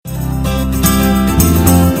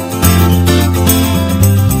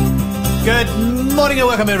Good morning and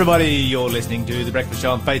welcome everybody. You're listening to The Breakfast Show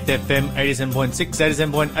on Faith FM 87.6,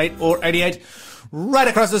 87.8 or 88. Right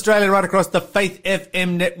across Australia, right across the Faith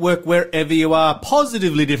FM network, wherever you are.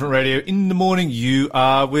 Positively Different Radio. In the morning, you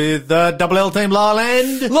are with Double L Team, Lyle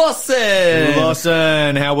and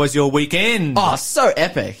Lawson. How was your weekend? Oh, so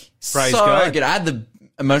epic. Praise so God. good. I had the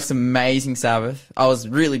most amazing Sabbath. I was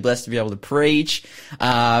really blessed to be able to preach.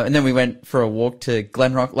 And then we went for a walk to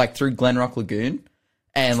Glenrock, like through Glenrock Lagoon.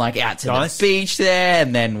 And like out to the beach there,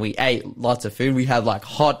 and then we ate lots of food. We had like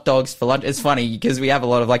hot dogs for lunch. It's funny because we have a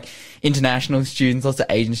lot of like international students, lots of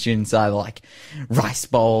Asian students, either like rice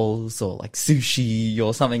bowls or like sushi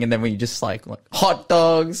or something, and then we just like hot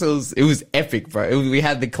dogs. It was epic, bro. We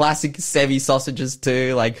had the classic Sevi sausages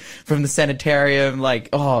too, like from the sanitarium. Like,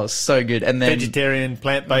 oh, so good. And then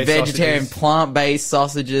plant-based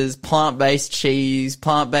sausages, plant-based cheese,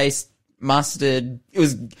 plant-based mustard. It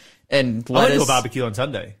was. And I went to a barbecue on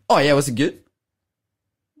Sunday. Oh, yeah, was it good?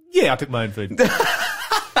 Yeah, I took my own food.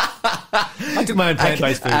 I took my own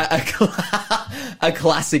plant-based food. A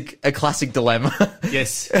classic dilemma.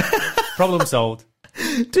 Yes. Problem solved.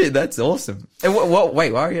 Dude, that's awesome. And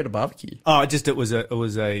wait, why are you at a barbecue? Oh, it was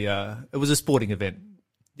a sporting event.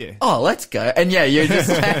 Yeah. Oh, let's go. And yeah, you just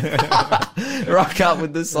rock up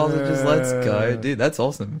with the sausages. Let's go. Dude, that's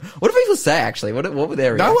awesome. What do people say, actually? What were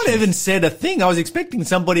their reactions? No one even said a thing. I was expecting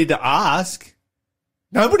somebody to ask.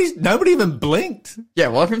 Nobody even blinked. Yeah,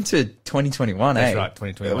 welcome to 2021, That's right,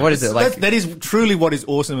 2021. What is it like? That is truly what is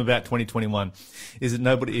awesome about 2021, is that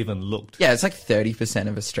nobody even looked. Yeah, it's like 30%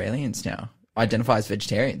 of Australians now identify as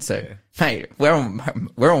vegetarian. So, mate, we're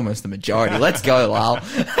almost the majority. Let's go, Lyle.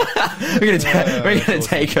 We're gonna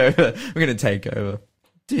take over. We're gonna take over.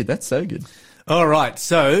 Dude, that's so good. All right.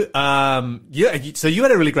 So, so you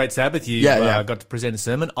had a really great Sabbath. You got to present a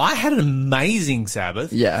sermon. I had an amazing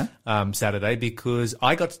Sabbath. Yeah. Saturday, because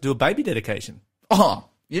I got to do a baby dedication. Oh,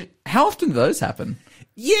 how often do those happen?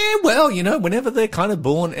 Yeah, well, whenever they're kind of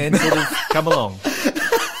born and sort of come along.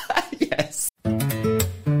 Yes.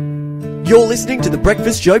 You're listening to the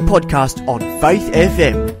Breakfast Show podcast on Faith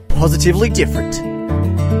FM. Positively different.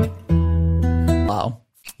 Lyle.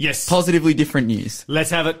 Yes. Positively different news. Let's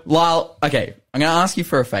have it. Lyle, okay, I'm going to ask you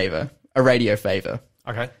for a favor, a radio favor.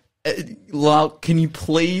 Okay. Lyle, can you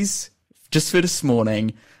please, just for this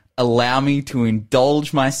morning, allow me to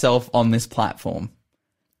indulge myself on this platform?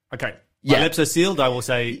 Okay. My lips are sealed. I will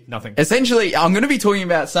say nothing. Essentially, I'm going to be talking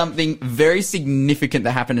about something very significant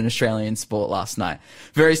that happened in Australian sport last night.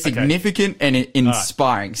 Very significant and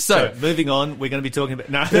inspiring. Right. So, moving on, we're going to be talking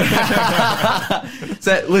about... No.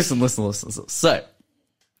 So, listen. So,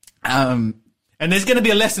 and there's going to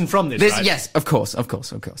be a lesson from this, right? Yes, of course.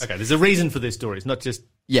 Okay, there's a reason for this story. It's not just...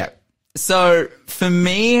 Yeah. So for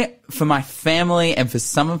me, for my family, and for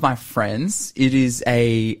some of my friends, it is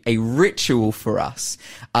a ritual for us.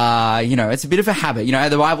 It's a bit of a habit.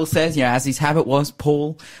 The Bible says, as his habit was,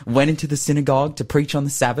 Paul went into the synagogue to preach on the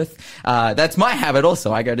Sabbath. That's my habit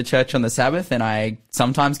also. I go to church on the Sabbath, and I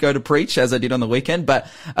sometimes go to preach, as I did on the weekend.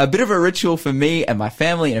 But a bit of a ritual for me and my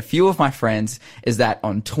family and a few of my friends is that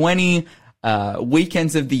on 20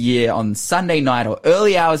 weekends of the year, on Sunday night or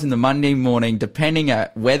early hours in the Monday morning, depending on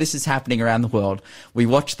where this is happening around the world, we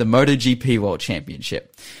watch the MotoGP World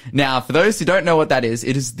Championship. Now, for those who don't know what that is,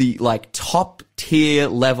 it is the top tier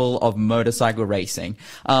level of motorcycle racing.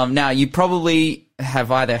 Now, you probably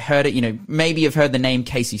have either heard it, maybe you've heard the name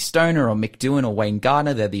Casey Stoner or Mick Doohan or Wayne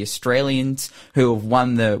Gardner. They're the Australians who have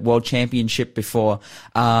won the World Championship before.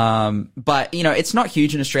 But, it's not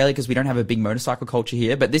huge in Australia because we don't have a big motorcycle culture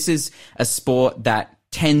here. But this is a sport that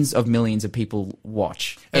tens of millions of people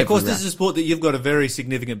watch. And of course, this is a sport that you've got a very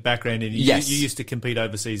significant background in. Yes. You used to compete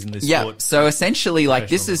overseas in this sport. Yeah, so essentially,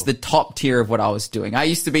 this is the top tier of what I was doing. I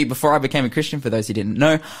used to be, before I became a Christian, for those who didn't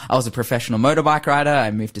know, I was a professional motorbike rider.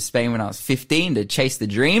 I moved to Spain when I was 15 to chase the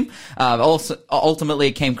dream. Also, ultimately,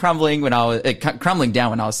 it came crumbling down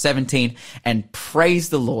when I was 17, and praise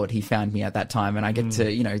the Lord, he found me at that time, and I get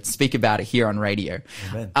to, speak about it here on radio.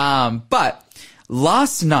 Amen. But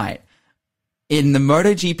last night, in the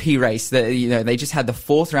MotoGP race, they just had the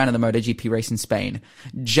fourth round of the MotoGP race in Spain.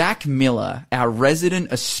 Jack Miller, our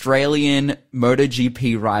resident Australian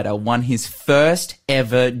MotoGP rider, won his first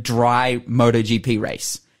ever dry MotoGP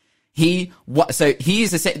race. This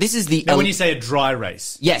is the... Now, when you say a dry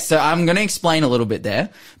race... Yes, so I'm going to explain a little bit there.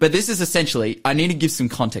 But this is essentially... I need to give some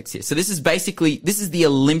context here. So this is the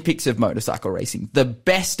Olympics of motorcycle racing. The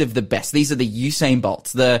best of the best. These are the Usain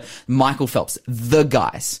Bolts, the Michael Phelps, the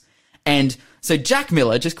guys. And so Jack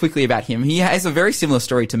Miller, just quickly about him, he has a very similar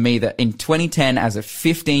story to me, that in 2010, as a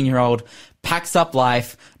 15-year-old, packs up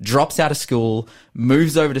life, drops out of school,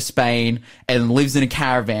 moves over to Spain, and lives in a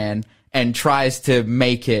caravan, and tries to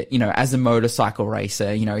make it, you know, as a motorcycle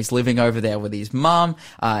racer. You know, he's living over there with his mum,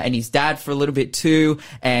 and his dad for a little bit too.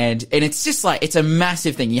 And it's just like, it's a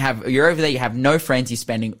massive thing. You're over there, you have no friends, you're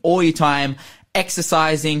spending all your time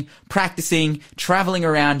exercising, practicing, traveling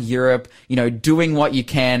around Europe, you know, doing what you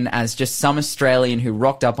can as just some Australian who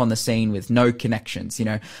rocked up on the scene with no connections. You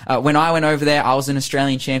know, when I went over there, I was an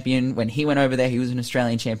Australian champion. When he went over there, he was an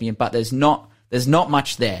Australian champion, but there's not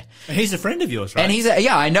much there. And he's a friend of yours, right? And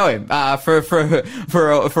yeah, I know him.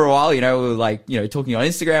 For a while, you know, we were like, you know, talking on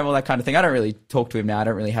Instagram, all that kind of thing. I don't really talk to him now. I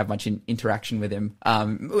don't really have much interaction with him.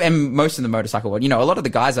 And most of the motorcycle world, you know, a lot of the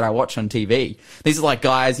guys that I watch on TV, these are like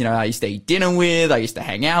guys, you know, I used to eat dinner with, I used to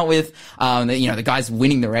hang out with, you know, the guys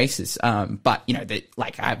winning the races. But, you know,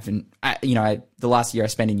 the last year I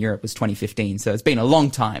spent in Europe was 2015. So it's been a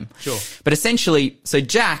long time. Sure. But essentially, so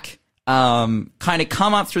Jack, kind of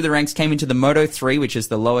come up through the ranks, came into the Moto 3, which is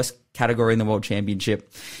the lowest category in the World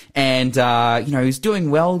Championship. And, you know, he was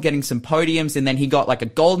doing well, getting some podiums, and then he got like a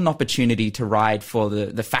golden opportunity to ride for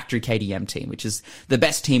the factory KTM team, which is the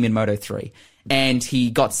best team in Moto 3. And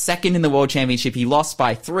he got second in the World Championship. He lost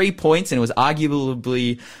by 3 points and it was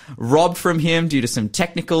arguably robbed from him due to some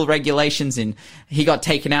technical regulations. And he got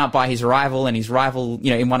taken out by his rival, and his rival,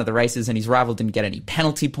 you know, in one of the races, and his rival didn't get any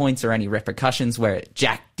penalty points or any repercussions, where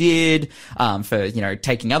Jack did, for, you know,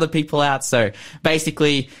 taking other people out. So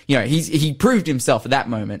basically, you know, he proved himself at that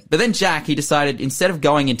moment. But then Jack, he decided, instead of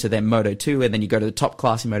going into their Moto 2, and then you go to the top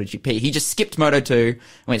class in MotoGP, he just skipped Moto 2 and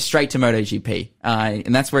went straight to MotoGP.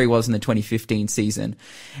 And that's where he was in the 2015 season.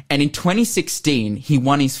 And in 2016, he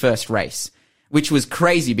won his first race, which was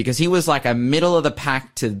crazy because he was like a middle of the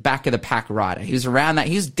pack to back of the pack rider. He was around that.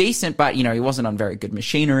 He was decent, but, you know, he wasn't on very good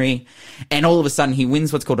machinery. And all of a sudden he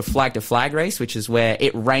wins what's called a flag to flag race, which is where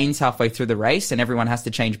it rains halfway through the race and everyone has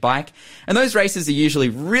to change bike. And those races are usually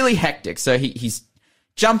really hectic. So he's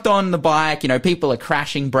jumped on the bike, you know, people are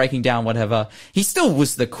crashing, breaking down, whatever. He still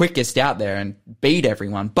was the quickest out there and beat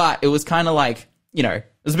everyone, but it was kind of like, you know, it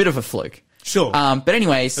was a bit of a fluke. Sure. But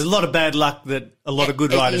anyways. There's a lot of bad luck that a lot of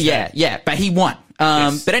good riders have. Yeah, but he won.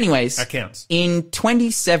 Yes, but anyways. that counts. In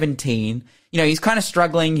 2017, you know, he's kind of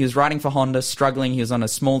struggling. He was riding for Honda, struggling. He was on a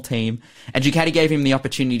small team. And Ducati gave him the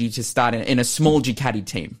opportunity to start in a small Ducati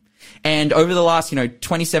team. And over the last, you know,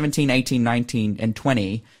 2017, 18, 19, and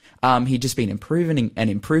 20, he'd just been improving. And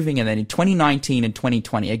then in 2019 and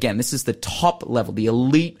 2020, again, this is the top level, the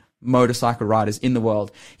elite motorcycle riders in the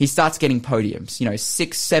world. He starts getting podiums, you know,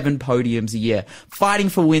 6-7 podiums a year, fighting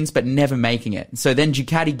for wins, but never making it. So then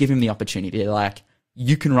Ducati give him the opportunity. They're like,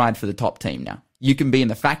 you can ride for the top team now. You can be in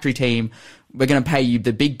the factory team. We're going to pay you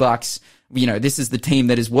the big bucks. You know, this is the team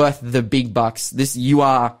that is worth the big bucks. We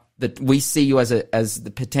see you as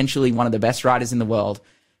the potentially one of the best riders in the world.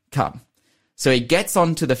 Come. So he gets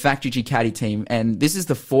onto the factory Ducati team, and this is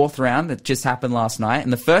the 4th round that just happened last night.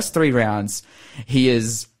 In the first 3 rounds, he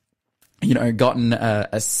is, you know, gotten a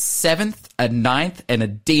 7th, a 9th, and a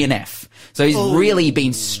DNF. So he's really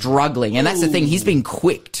been struggling. And that's the thing. He's been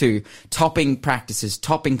quick to topping practices,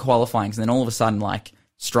 topping qualifyings, and then all of a sudden, like,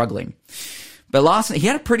 struggling. But last night, he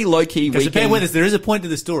had a pretty low-key weekend. So bear with us. There is a point to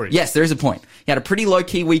the story. Yes, there is a point. He had a pretty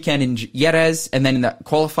low-key weekend in Jerez, and then in the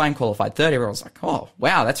qualified 3rd. Everyone was like, oh,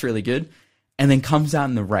 wow, that's really good. And then comes out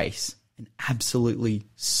in the race and absolutely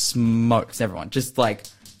smokes everyone. Just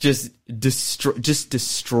destroys.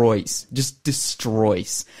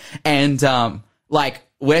 And, like,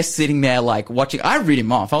 we're sitting there, like, watching. I read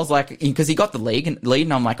him off. I was like, because he got the lead,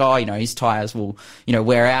 and I'm like, oh, you know, his tires will, you know,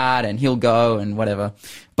 wear out and he'll go and whatever.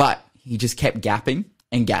 But he just kept gapping.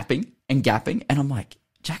 And I'm like,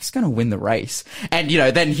 Jack's going to win the race. And, you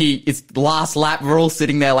know, then it's last lap. We're all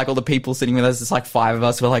sitting there, like all the people sitting with us. It's like 5 of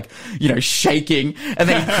us. We're like, you know, shaking. And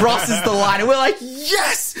then he crosses the line and we're like,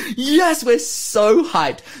 yes, we're so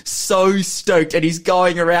hyped, so stoked. And he's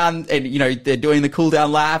going around and, you know, they're doing the cool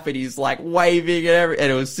down lap and he's like waving and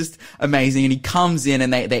it was just amazing. And he comes in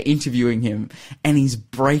and they're interviewing him and he's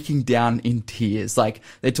breaking down in tears. Like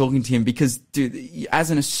they're talking to him because, dude,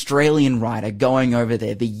 as an Australian rider going over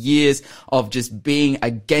there, the years of just being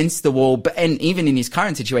against the wall, and even in his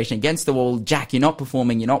current situation, against the wall, Jack, you're not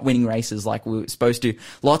performing, you're not winning races like we were supposed to.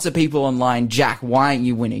 Lots of people online, Jack, why aren't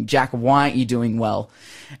you winning? Jack, why aren't you doing well?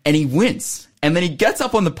 And he wins. And then he gets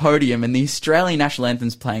up on the podium and the Australian national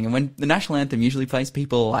anthem's playing. And when the national anthem usually plays,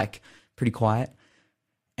 people are like pretty quiet.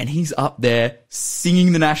 And he's up there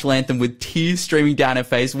singing the national anthem with tears streaming down her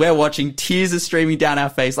face. We're watching, tears are streaming down our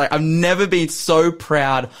face. Like, I've never been so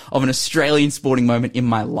proud of an Australian sporting moment in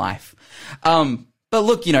my life. But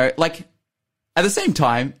look, you know, like, at the same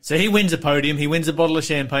time... So he wins a podium, he wins a bottle of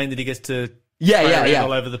champagne that he gets to Yeah, thrown yeah, around yeah.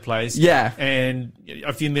 all over the place. Yeah. And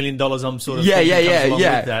a few $1 million I'm sort of Yeah, thinking yeah, comes along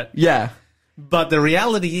yeah, with that. yeah. But the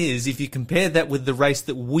reality is, if you compare that with the race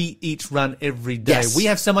that we each run every day, Yes. we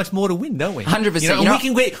have so much more to win, don't we? 100%. You know,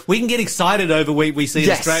 You know- we can get excited over we see in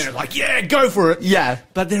Yes. Australia, like, yeah, go for it. Yeah.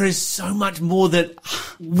 But there is so much more that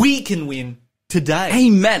we can win today.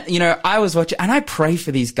 Amen. You know, I was watching, and I pray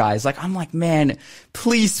for these guys. Like, I'm like, man,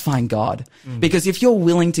 please find God. Because if you're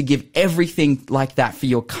willing to give everything like that for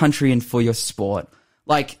your country and for your sport,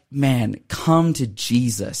 like, man, come to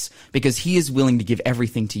Jesus because he is willing to give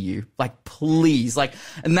everything to you. Like, please. Like,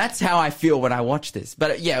 and that's how I feel when I watch this.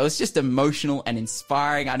 But yeah, it was just emotional and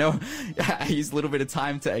inspiring. I know I used a little bit of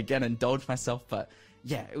time to, again, indulge myself, but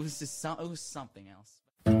yeah, it was just it was something else.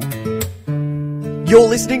 You're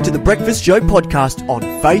listening to the Breakfast Show podcast on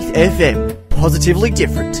Faith FM. Positively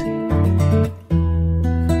different.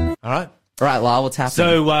 All right. All right, Lyle, what's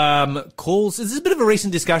happening? So, calls. This is a bit of a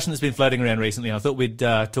recent discussion that's been floating around recently. I thought we'd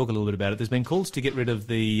talk a little bit about it. There's been calls to get rid of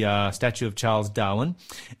the statue of Charles Darwin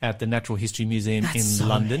at the Natural History Museum in so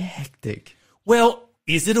London. hectic. Well,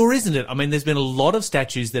 is it or isn't it? I mean, there's been a lot of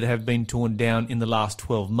statues that have been torn down in the last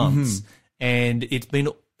 12 months, and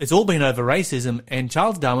it's all been over racism, and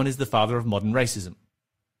Charles Darwin is the father of modern racism.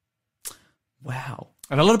 Wow.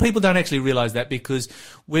 And a lot of people don't actually realise that because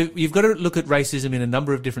you've got to look at racism in a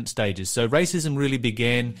number of different stages. So racism really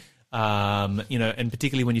began, and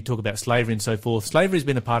particularly when you talk about slavery and so forth, slavery has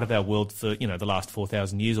been a part of our world for, the last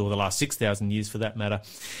 4,000 years or the last 6,000 years for that matter.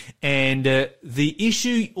 And the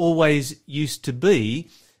issue always used to be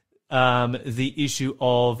the issue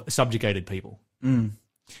of subjugated people. And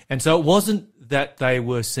so it wasn't that they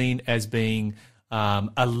were seen as being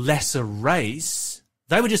a lesser race.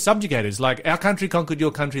 They were just subjugators. Like, our country conquered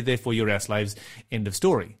your country, therefore you're our slaves, end of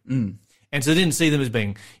story. And so they didn't see them as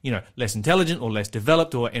being, less intelligent or less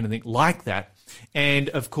developed or anything like that. And,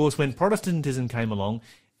 of course, when Protestantism came along,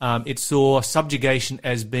 it saw subjugation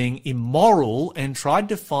as being immoral and tried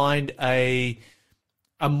to find a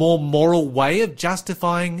more moral way of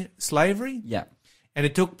justifying slavery. Yeah. And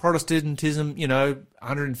it took Protestantism,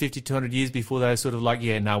 150, 200 years before they were sort of like,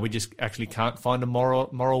 we just actually can't find a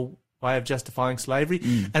moral way of justifying slavery.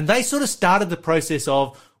 And they sort of started the process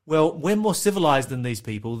of, well, we're more civilized than these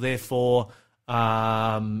people, therefore they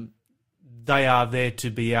are there to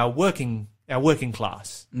be our working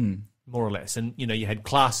class, more or less. And, you had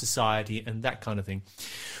class society and that kind of thing.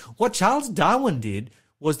 What Charles Darwin did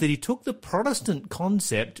was that he took the Protestant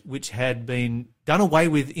concept, which had been done away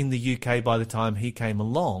with in the UK by the time he came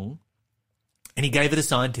along, and he gave it a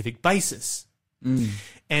scientific basis.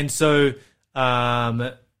 And so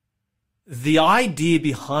the idea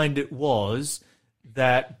behind it was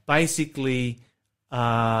that basically,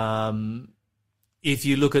 if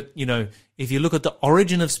you look at the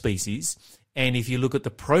origin of species, and if you look at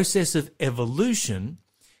the process of evolution,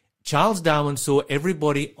 Charles Darwin saw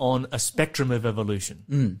everybody on a spectrum of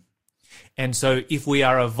evolution. And so if we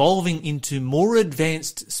are evolving into more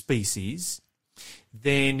advanced species,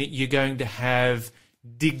 then you're going to have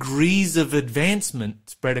degrees of advancement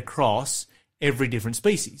spread across every different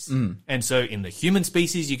species. And so in the human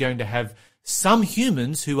species, you're going to have some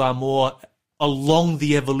humans who are more along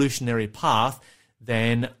the evolutionary path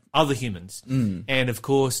than other humans. And of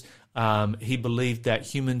course, he believed that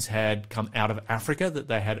humans had come out of Africa, that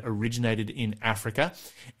they had originated in Africa,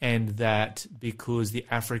 and that because the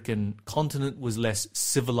African continent was less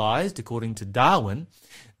civilized, according to Darwin,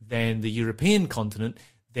 than the European continent,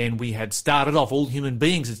 then we had started off, all human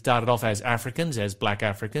beings had started off as Africans, as black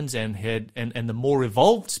Africans, and the more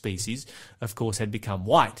evolved species, of course, had become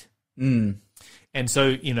white. And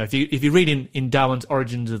so, if you read in Darwin's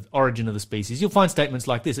Origin of the Species, you'll find statements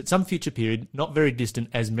like this: at some future period, not very distant,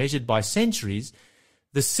 as measured by centuries,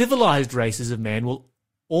 the civilized races of man will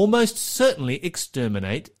almost certainly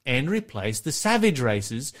exterminate and replace the savage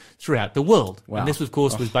races throughout the world. Wow. And this, of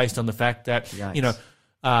course, was based on the fact that, Yikes.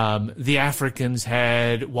 the Africans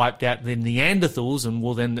had wiped out the Neanderthals,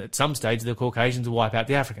 and then at some stage the Caucasians will wipe out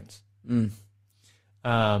the Africans.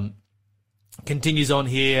 Continues on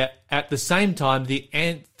here, at the same time the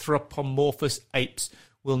anthropomorphous apes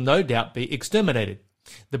will no doubt be exterminated.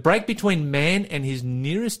 The break between man and his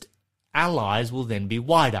nearest allies will then be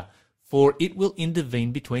wider, for it will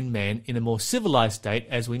intervene between man in a more civilized state,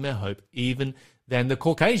 as we may hope, even than the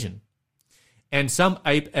Caucasian. And some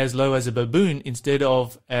ape as low as a baboon, instead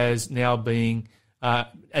of as now between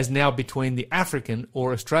the African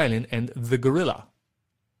or Australian and the gorilla.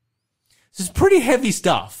 This is pretty heavy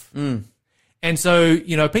stuff. And so,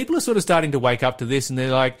 people are sort of starting to wake up to this, and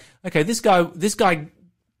they're like, okay, this guy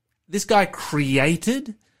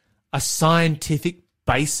created a scientific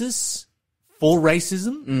basis for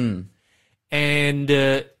racism.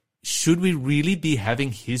 And should we really be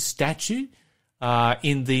having his statue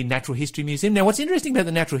in the Natural History Museum? Now, what's interesting about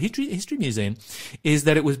the Natural History Museum is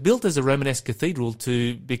that it was built as a Romanesque cathedral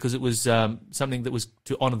because it was something that was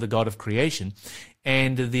to honour the God of creation.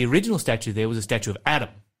 And the original statue there was a statue of Adam.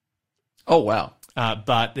 Oh, wow.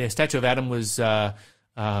 But their statue of Adam was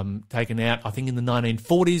taken out, I think, in the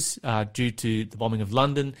 1940s due to the bombing of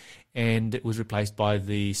London, and it was replaced by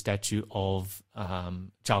the statue of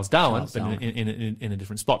Charles Darwin, but in a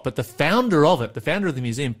different spot. But the founder of the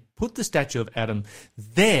museum, put the statue of Adam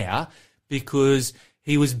there because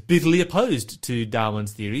he was bitterly opposed to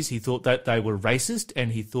Darwin's theories. He thought that they were racist,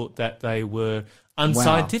 and he thought that they were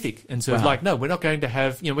unscientific. Wow. And so it's like, no, we're not going to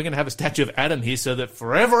have, we're going to have a statue of Adam here so that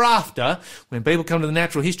forever after, when people come to the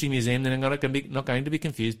Natural History Museum, they're not going to be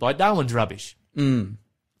confused by Darwin's rubbish.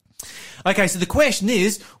 Okay, so the question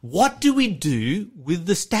is, what do we do with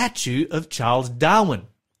the statue of Charles Darwin?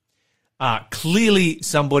 Clearly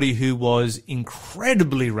somebody who was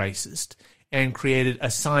incredibly racist and created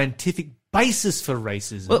a scientific basis for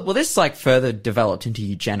racism. Well, this further developed into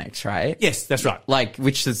eugenics, right? Yes, that's right.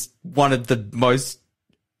 Which is one of the most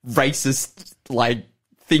racist,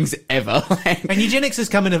 things ever. And eugenics has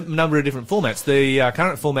come in a number of different formats. The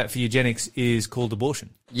current format for eugenics is called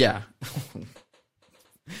abortion. Yeah.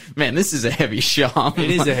 Man, this is a heavy show. It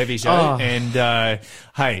is a heavy show. Oh. And,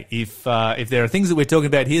 hey, if there are things that we're talking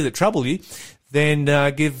about here that trouble you, then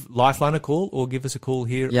give Lifeline a call or give us a call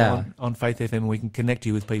here on Faith FM, and we can connect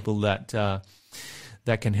you with people that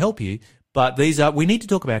can help you. But we need to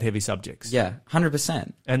talk about heavy subjects. Yeah,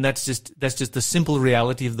 100%. And that's just the simple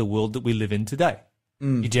reality of the world that we live in today.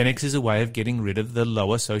 Eugenics is a way of getting rid of the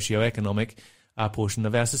lower socioeconomic portion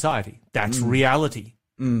of our society. That's reality.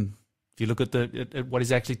 If you look at what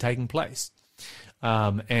is actually taking place.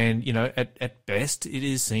 And, at best, it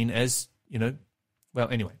is seen as, well,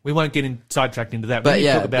 anyway, we won't get sidetracked into that. But we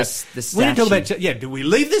yeah, talk about, the statue. We talk about, do we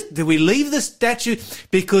leave this? Do we leave the statue?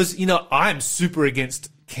 Because, I'm super against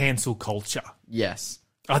cancel culture. Yes.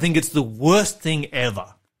 I think it's the worst thing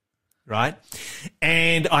ever, right?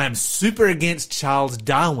 And I am super against Charles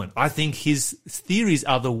Darwin. I think his theories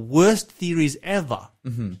are the worst theories ever.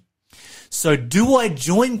 Mm-hmm. So do I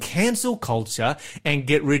join cancel culture and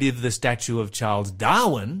get rid of the statue of Charles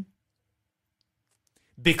Darwin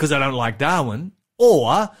because I don't like Darwin?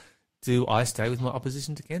 Or do I stay with my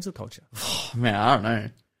opposition to cancel culture? Oh, man, I don't know.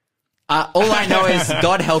 All I know is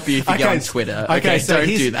God help you if you get on Twitter. Okay, so don't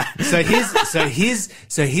do that.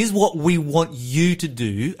 So here's what we want you to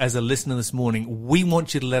do as a listener this morning. We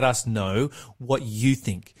want you to let us know what you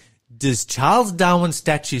think. Does Charles Darwin's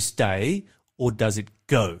statue stay or does it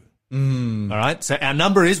go? All right. So our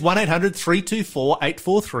number is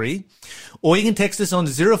 1-800-324-843, or you can text us on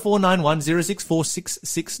 0491 064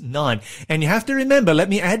 669. And you have to remember, let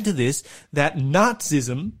me add to this, that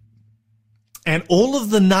Nazism and all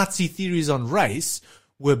of the Nazi theories on race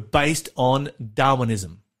were based on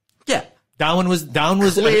Darwinism. Yeah. Darwin was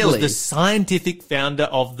the scientific founder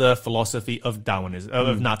of the philosophy of Darwinism,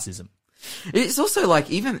 of Nazism. It's also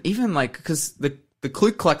because the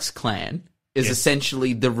Ku Klux Klan is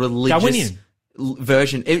essentially the religious Darwinian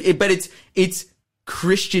version, but it's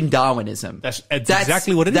Christian Darwinism. That's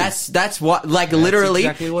exactly what it is. That's what, literally,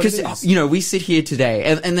 because we sit here today,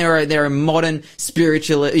 and there are modern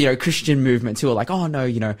spiritual, Christian movements who are like, oh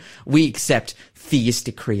no, we accept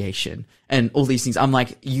theistic creation and all these things. I'm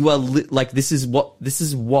like, you are this is what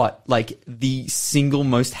the single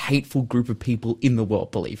most hateful group of people in the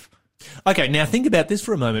world believe. Okay, now think about this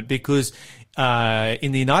for a moment, because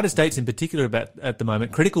in the United States in particular at the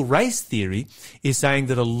moment, critical race theory is saying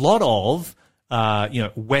that a lot of,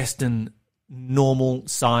 Western normal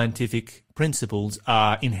scientific principles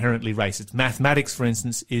are inherently racist. Mathematics, for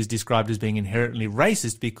instance, is described as being inherently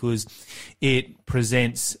racist because it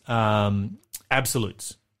presents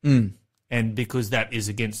absolutes. And because that is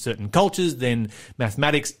against certain cultures, then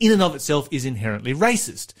mathematics in and of itself is inherently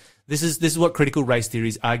racist. This is what critical race theory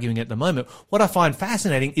is arguing at the moment. What I find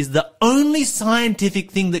fascinating is the only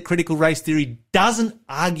scientific thing that critical race theory doesn't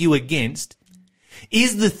argue against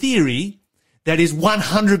is the theory that is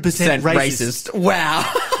 100% racist. Wow.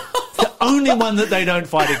 The only one that they don't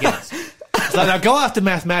fight against. So they'll go after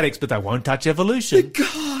mathematics, but they won't touch evolution.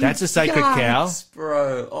 That's a sacred cow.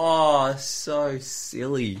 Bro. Oh, so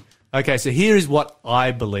silly. Okay, so here is what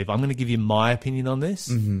I believe. I'm going to give you my opinion on this.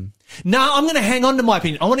 Mm-hmm. No, I'm going to hang on to my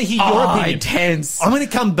opinion. I want to hear your opinion. Intense. I'm going to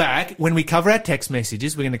come back when we cover our text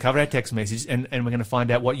messages. We're going to cover our text messages and we're going to find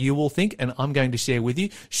out what you all think, and I'm going to share with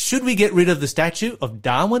you. Should we get rid of the statue of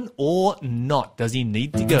Darwin or not? Does he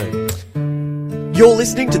need to go? You're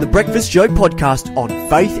listening to the Breakfast Show podcast on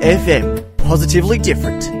Faith FM. Positively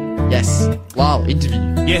different. Yes. Lyle, interview.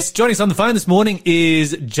 Yes, joining us on the phone this morning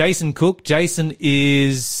is Jason Cook. Jason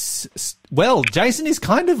is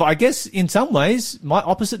kind of, I guess, in some ways, my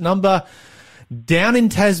opposite number down in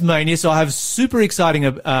Tasmania. So I have super exciting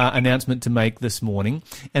announcement to make this morning,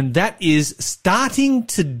 and that is starting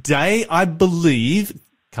today, I believe,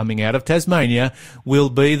 coming out of Tasmania, will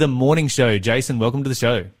be the morning show. Jason, welcome to the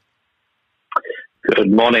show. Good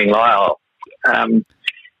morning, Lyle. I'm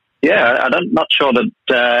not sure that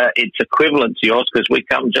it's equivalent to yours because we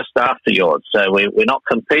come just after yours. So we're not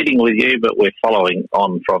competing with you, but we're following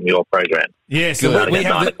on from your program. Yeah, so we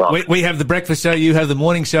have the breakfast show, you have the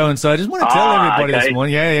morning show, and so I just want to tell everybody this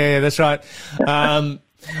morning. Yeah, that's right. I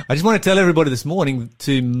just want to tell everybody this morning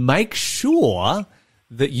to make sure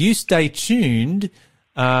that you stay tuned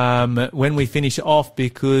when we finish off,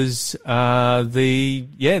 because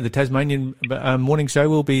the Tasmanian morning show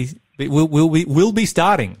will be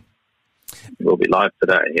starting. We'll be live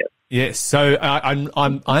today. Yeah. Yes. So I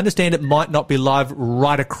understand it might not be live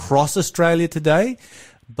right across Australia today,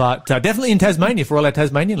 but definitely in Tasmania for all our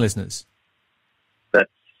Tasmanian listeners.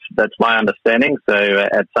 That's my understanding. So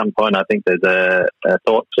at some point, I think there's a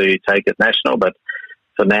thought to take it national, but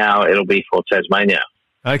for now, it'll be for Tasmania.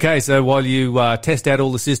 Okay, so while you test out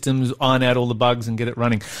all the systems, iron out all the bugs and get it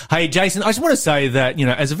running. Hey, Jason, I just want to say that,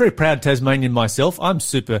 as a very proud Tasmanian myself, I'm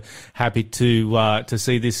super happy to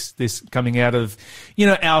see this coming out of,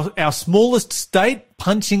 our smallest state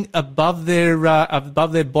punching above their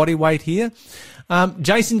body weight here.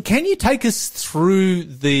 Jason, can you take us through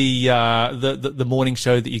the morning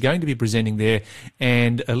show that you're going to be presenting there,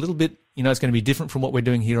 and a little bit, it's going to be different from what we're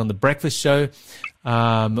doing here on the breakfast show.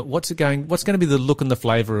 What's going to be the look and the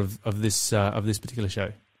flavour of this particular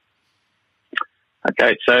show?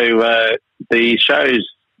 Okay, so the show's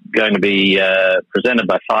going to be presented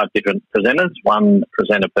by 5 different presenters, one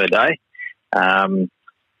presenter per day.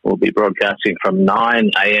 We'll be broadcasting from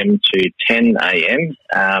 9 a.m. to 10 a.m.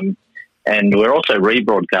 And we're also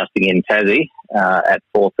rebroadcasting in Tassie at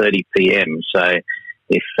 4:30 p.m. So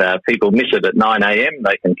if people miss it at 9 a.m.,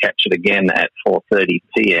 they can catch it again at 4:30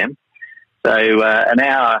 p.m. So an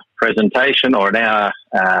hour presentation or an hour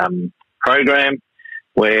program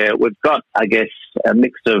where we've got, I guess, a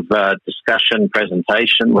mix of discussion,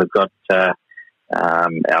 presentation. We've got our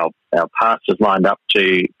pastors lined up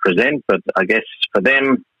to present, but I guess for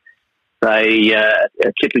them, they are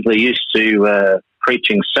typically used to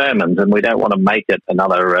preaching sermons, and we don't want to make it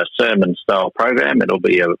another sermon-style program. It'll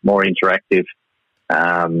be a more interactive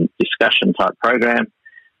discussion type program,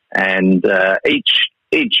 and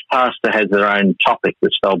each pastor has their own topic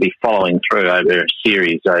which they'll be following through over a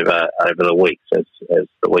series over the weeks as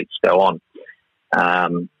the weeks go on.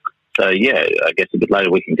 So I guess a bit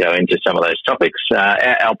later we can go into some of those topics.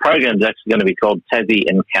 Our program is actually going to be called Tassie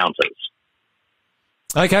Encounters.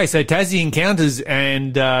 Okay, so Tassie Encounters,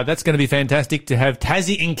 and that's going to be fantastic to have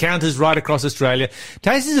Tassie Encounters right across Australia.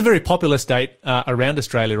 Tassie is a very popular state around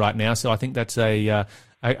Australia right now, so I think that's a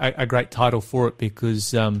great title for it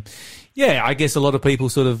because, I guess a lot of people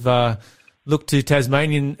sort of look to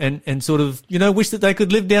Tasmania and sort of, wish that they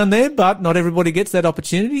could live down there, but not everybody gets that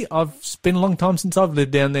opportunity. It's been a long time since I've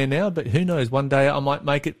lived down there now, but who knows, one day I might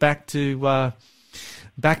make it back to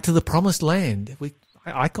the promised land.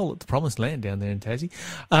 I call it the promised land down there in Tassie.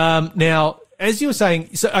 Now, as you were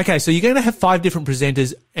saying, so you're going to have 5 different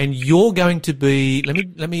presenters, and you're going to be.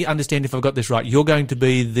 Let me understand if I've got this right. You're going to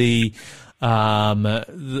be the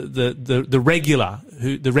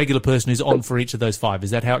regular person who's on for each of those 5. Is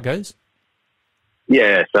that how it goes?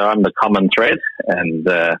 Yeah. So I'm the common thread, and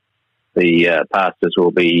the pastors will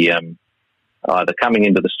be either coming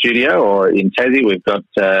into the studio or in Tassie. We've got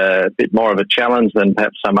a bit more of a challenge than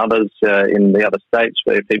perhaps some others in the other states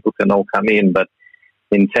where people can all come in. But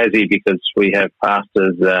in Tassie, because we have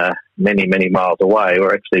pastors many, many miles away,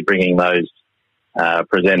 we're actually bringing those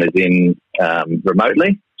presenters in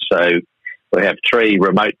remotely. So we have 3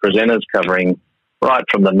 remote presenters covering right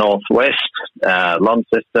from the northwest,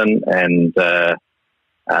 Launceston and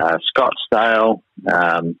Scottsdale,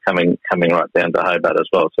 coming right down to Hobart as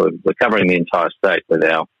well. So we're covering the entire state with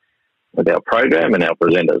our program and our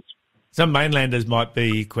presenters. Some mainlanders might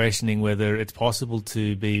be questioning whether it's possible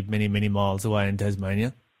to be many, many miles away in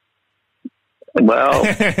Tasmania. Well,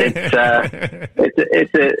 it's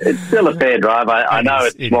still a fair drive. I know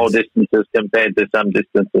it's small distances compared to some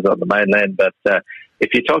distances on the mainland, but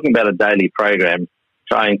if you're talking about a daily program,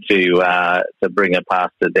 trying to bring a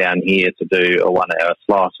pastor down here to do a 1-hour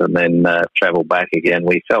slot and then travel back again,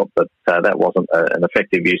 we felt that that wasn't an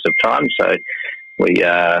effective use of time, so we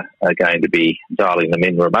are going to be dialing them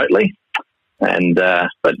in remotely. And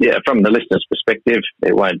but from the listener's perspective,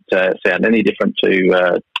 it won't sound any different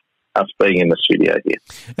to us being in the studio here.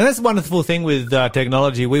 And that's the wonderful thing with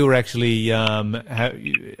technology. We were actually,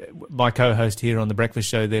 my co-host here on The Breakfast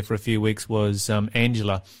Show there for a few weeks was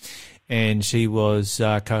Angela, and she was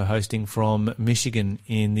co-hosting from Michigan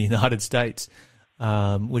in the United States,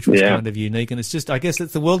 which was kind of unique. And it's just, I guess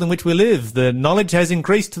it's the world in which we live. The knowledge has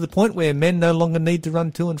increased to the point where men no longer need to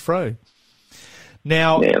run to and fro.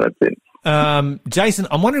 Now, yeah, that's it. Jason,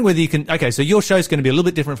 I'm wondering whether you can... Okay, so your show's going to be a little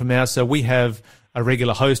bit different from ours. So we have a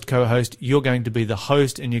regular host, co-host. You're going to be the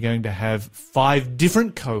host, and you're going to have 5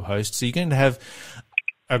 different co-hosts. So you're going to have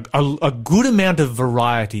a good amount of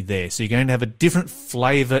variety there. So you're going to have a different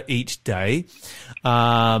flavour each day.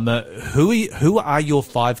 Who are your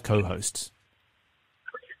 5 co-hosts?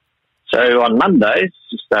 So on Mondays,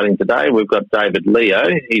 starting today, we've got David Leo.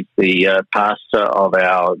 He's the pastor of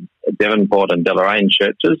our Devonport and Deloraine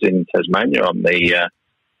churches in Tasmania on the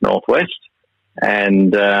northwest.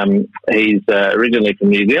 And he's originally from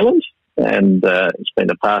New Zealand, and he's been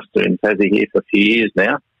a pastor in Tassie here for a few years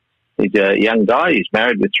now. He's a young guy. He's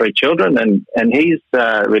married with 3 children, and he's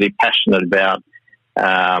really passionate about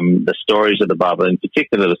the stories of the Bible, in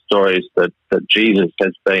particular the stories that Jesus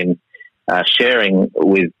has been sharing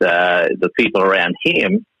with the people around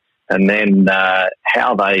him, and then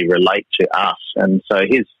how they relate to us. And so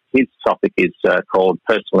his topic is called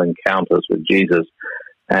Personal Encounters with Jesus,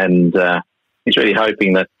 and he's really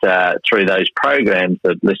hoping that through those programs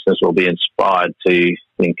that listeners will be inspired to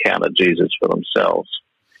encounter Jesus for themselves.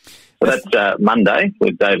 So that's Monday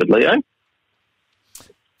with David Leo.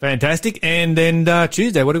 Fantastic. And then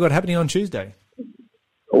Tuesday, what have we got happening on Tuesday?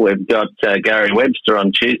 We've got Gary Webster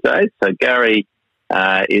on Tuesday. So Gary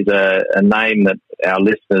is a name that our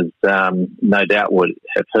listeners no doubt would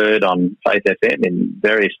have heard on Faith FM in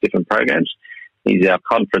various different programs. He's our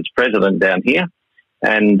conference president down here,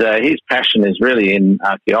 and his passion is really in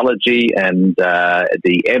archaeology and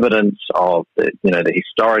the evidence of the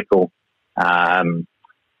historical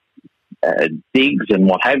digs and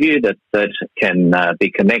what have you that can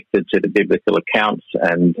be connected to the biblical accounts,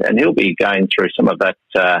 and he'll be going through some of that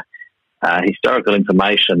historical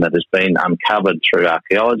information that has been uncovered through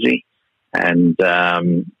archaeology. And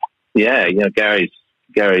Gary's,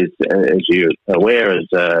 as you're aware, is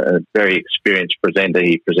a very experienced presenter.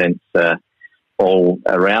 He presents all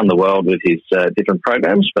around the world with his different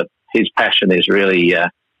programs, but his passion is really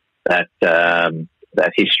that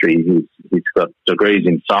history. He's got degrees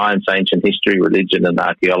in science, ancient history, religion, and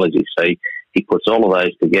archaeology. So he puts all of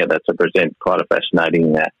those together to present quite a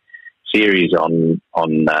fascinating series on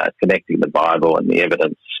connecting the Bible and the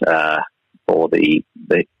evidence for the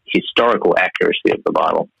historical accuracy of the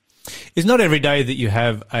Bible. It's not every day that you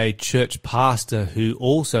have a church pastor who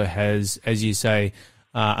also has, as you say,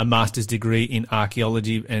 a master's degree in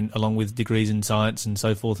archaeology, and along with degrees in science and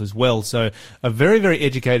so forth as well. So a very, very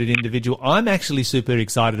educated individual. I'm actually super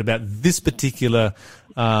excited about this particular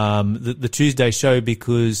the Tuesday show,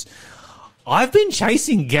 because I've been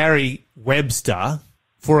chasing Gary Webster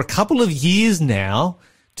for a couple of years now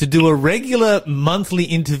to do a regular monthly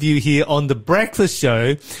interview here on The Breakfast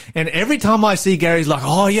Show. And every time I see Gary's like,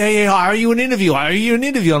 oh, yeah, I owe you an interview.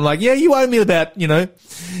 I'm like, yeah, you owe me about,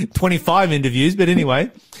 25 interviews. But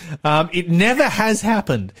anyway, it never has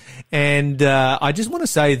happened. And I just want to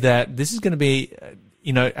say that this is going to be,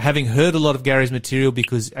 having heard a lot of Gary's material,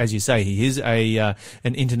 because, as you say, he is an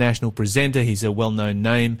international presenter. He's a well-known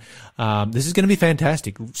name. This is going to be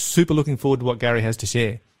fantastic. Super looking forward to what Gary has to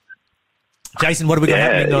share. Jason, what have we got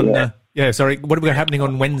happening on? What have we got happening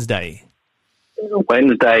on Wednesday?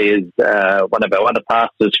 Wednesday is one of our other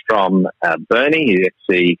pastors from Burnie. He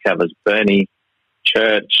actually covers Burnie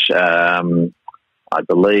Church, I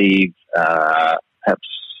believe, perhaps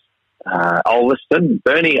Ulverston,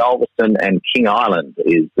 Burnie, Ulverston, and King Island.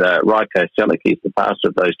 Is Ryko Selick. He's the pastor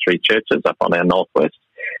of those 3 churches up on our northwest,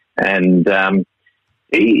 and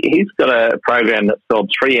he's got a program that's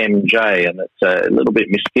called 3MJ, and it's a little bit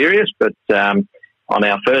mysterious, but on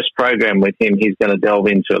our first program with him, he's going to delve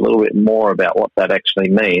into a little bit more about what that actually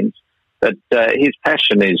means. But his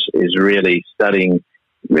passion is really studying,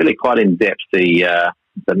 really quite in depth, the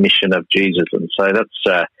mission of Jesus, and so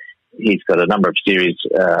that's he's got a number of series,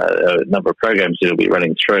 a number of programs that he'll be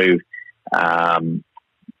running through,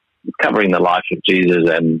 covering the life of Jesus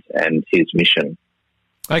and his mission.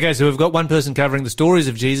 Okay, so we've got one person covering the stories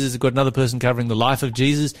of Jesus. We've got another person covering the life of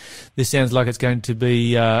Jesus. This sounds like it's going to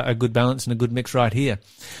be a good balance and a good mix right here.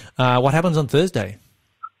 What happens on Thursday?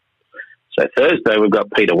 So Thursday we've got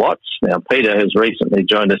Peter Watts. Now, Peter has recently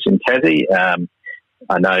joined us in Tassie.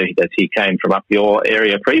 I know that he came from up your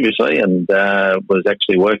area previously and was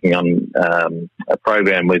actually working on a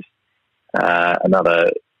program with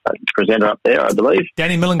another presenter up there, I believe.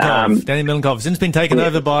 Danny Milenkov. Danny Milenkov. Since been taken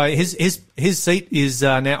over by his seat is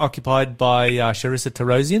now occupied by Sharissa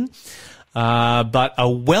Tarosian. But a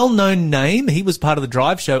well-known name. He was part of the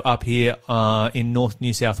Drive show up here in North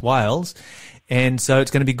New South Wales. And so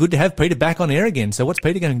it's going to be good to have Peter back on air again. So what's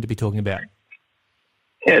Peter going to be talking about?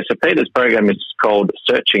 Yeah, so Peter's program is called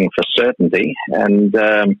Searching for Certainty. And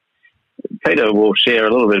Peter will share a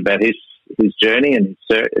little bit about his journey and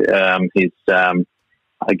his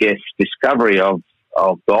I guess, discovery of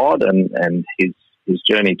God and his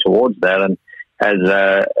journey towards that. And as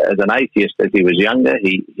an atheist, as he was younger,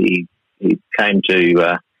 he came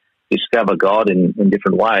to discover God in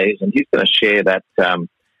different ways, and he's going to share that,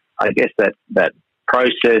 I guess, that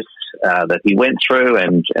process that he went through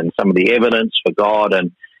and some of the evidence for God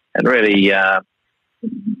and really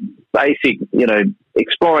basic,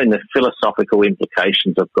 exploring the philosophical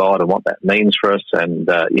implications of God and what that means for us. And,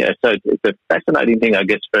 so it's a fascinating thing, I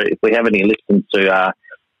guess, if we have any listeners who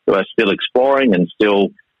are still exploring and still,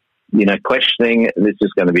 questioning, this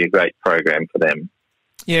is going to be a great program for them.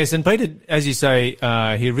 Yes, and Peter, as you say,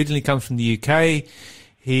 he originally comes from the UK.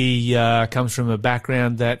 He comes from a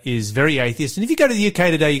background that is very atheist. And if you go to the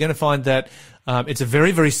UK today, you're going to find that it's a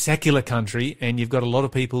very, very secular country, and you've got a lot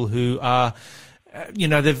of people who are,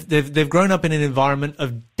 they've grown up in an environment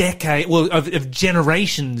of of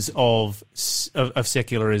generations of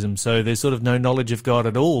secularism. So there's sort of no knowledge of God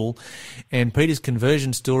at all. And Peter's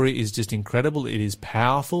conversion story is just incredible. It is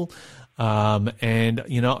powerful.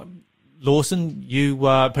 Lawson,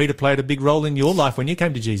 Peter played a big role in your life when you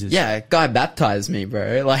came to Jesus. Yeah, guy baptized me,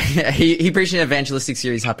 bro. Like he preached an evangelistic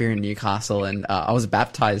series up here in Newcastle, and I was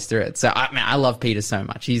baptized through it. So I love Peter so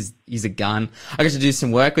much. He's a gun. I got to do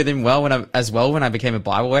some work with him when I became a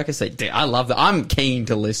Bible worker. So dude, I love that. I'm keen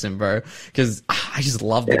to listen, bro, because I just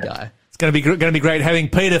love the guy. It's going to be great having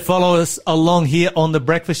Peter follow us along here on the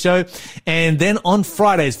Breakfast Show, and then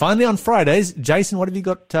finally on Fridays, Jason, what have you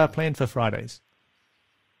got planned for Fridays?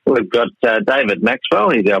 We've got David Maxwell.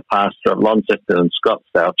 He's our pastor of Launceston and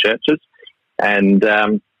Scottsdale churches, and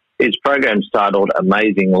his program's titled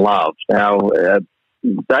Amazing Love. Now,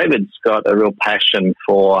 David's got a real passion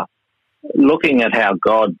for looking at how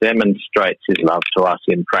God demonstrates his love to us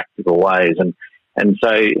in practical ways, and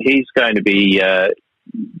so he's going to be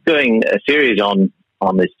doing a series on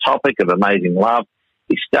this topic of amazing love.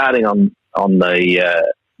 He's starting on the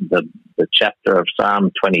chapter of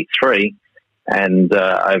Psalm 23. And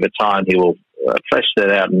over time, he will flesh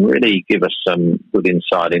that out and really give us some good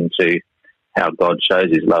insight into how God shows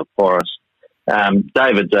his love for us.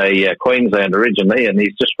 David's a Queenslander originally, and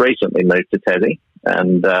he's just recently moved to Tassie.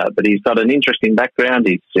 But he's got an interesting background.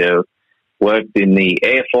 He's worked in the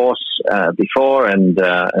Air Force before, and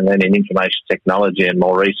then in information technology, and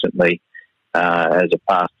more recently as a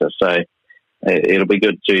pastor. So it'll be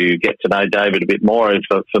good to get to know David a bit more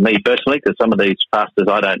for me personally, because some of these pastors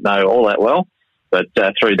I don't know all that well. But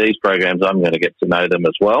through these programs, I'm going to get to know them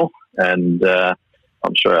as well, and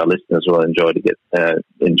I'm sure our listeners will enjoy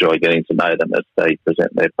getting to know them as they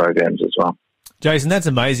present their programs as well. Jason, that's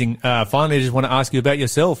amazing. Finally, I just want to ask you about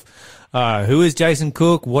yourself. Who is Jason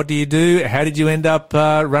Cook? What do you do? How did you end up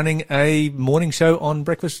running a morning show on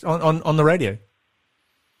breakfast on the radio?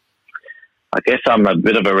 I guess I'm a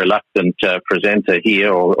bit of a reluctant presenter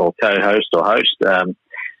here, or co-host or host,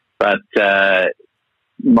 but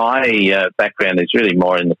my background is really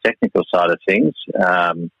more in the technical side of things.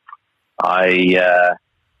 I've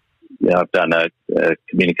done a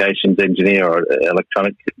communications engineer or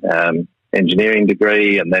electronic engineering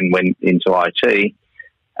degree, and then went into IT.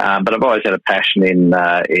 But I've always had a passion in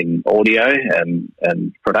audio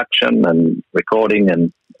and production and recording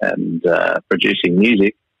and producing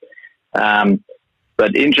music.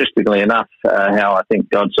 But interestingly enough, how I think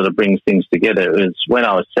God sort of brings things together, it was when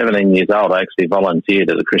I was 17 years old, I actually volunteered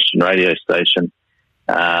at a Christian radio station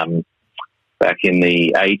back in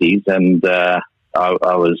the 80s, and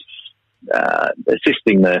I was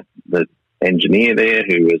assisting the engineer there,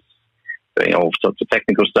 who was doing all sorts of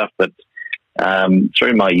technical stuff. But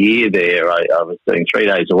through my year there, I was doing 3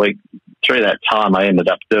 days a week. Through that time, I ended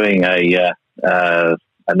up doing a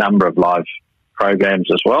number of live programs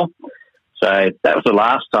as well. So that was the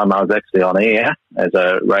last time I was actually on air as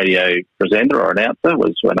a radio presenter or announcer,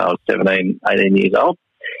 was when I was 17, 18 years old.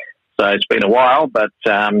 So it's been a while, but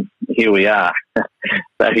here we are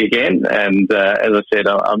back again. And as I said,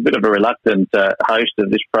 I'm a bit of a reluctant host of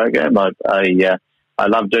this program. I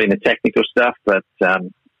love doing the technical stuff, but,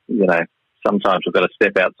 sometimes we've got to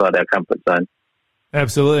step outside our comfort zone.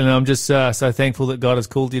 Absolutely, and I'm just so thankful that God has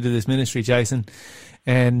called you to this ministry, Jason.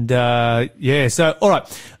 And, so, all right,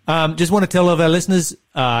 just want to tell all of our listeners,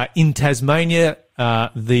 in Tasmania,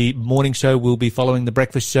 The morning show will be following the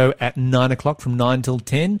breakfast show at 9 o'clock from 9 till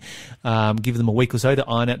 10. Give them a week or so to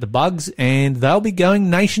iron out the bugs, and they'll be going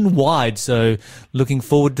nationwide. So looking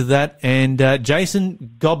forward to that. And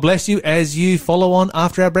Jason, God bless you as you follow on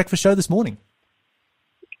after our breakfast show this morning.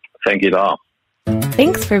 Thank you, Lyle.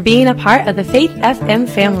 Thanks for being a part of the Faith FM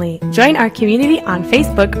family. Join our community on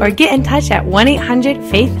Facebook or get in touch at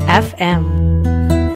 1-800-FAITH-FM.